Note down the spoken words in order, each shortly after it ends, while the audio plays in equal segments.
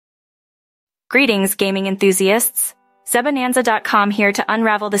Greetings, gaming enthusiasts. Zebonanza.com here to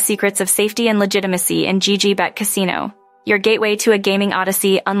unravel the secrets of safety and legitimacy in GGBet Casino, your gateway to a gaming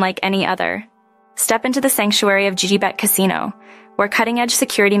odyssey unlike any other. Step into the sanctuary of GGBet Casino, where cutting-edge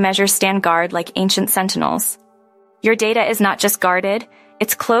security measures stand guard like ancient sentinels. Your data is not just guarded,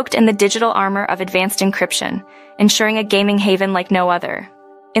 it's cloaked in the digital armor of advanced encryption, ensuring a gaming haven like no other.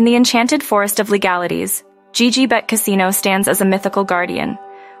 In the enchanted forest of legalities, GGBet Casino stands as a mythical guardian,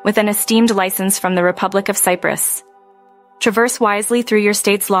 with an esteemed license from the Republic of Cyprus. Traverse wisely through your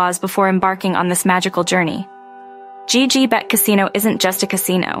state's laws before embarking on this magical journey. GGBet Casino isn't just a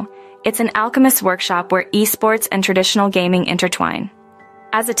casino, it's an alchemist's workshop where esports and traditional gaming intertwine.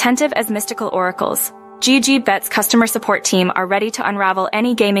 As attentive as mystical oracles, GGBet's customer support team are ready to unravel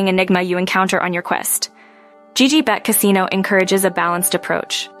any gaming enigma you encounter on your quest. GGBet Casino encourages a balanced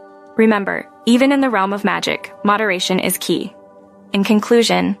approach. Remember, even in the realm of magic, moderation is key. In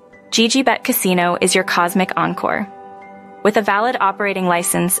conclusion, GGBet Casino is your cosmic encore. With a valid operating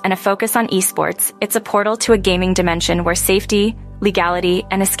license and a focus on esports, it's a portal to a gaming dimension where safety, legality,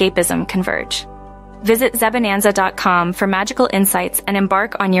 and escapism converge. Visit Zebonanza.com for magical insights and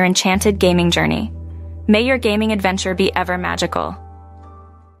embark on your enchanted gaming journey. May your gaming adventure be ever magical.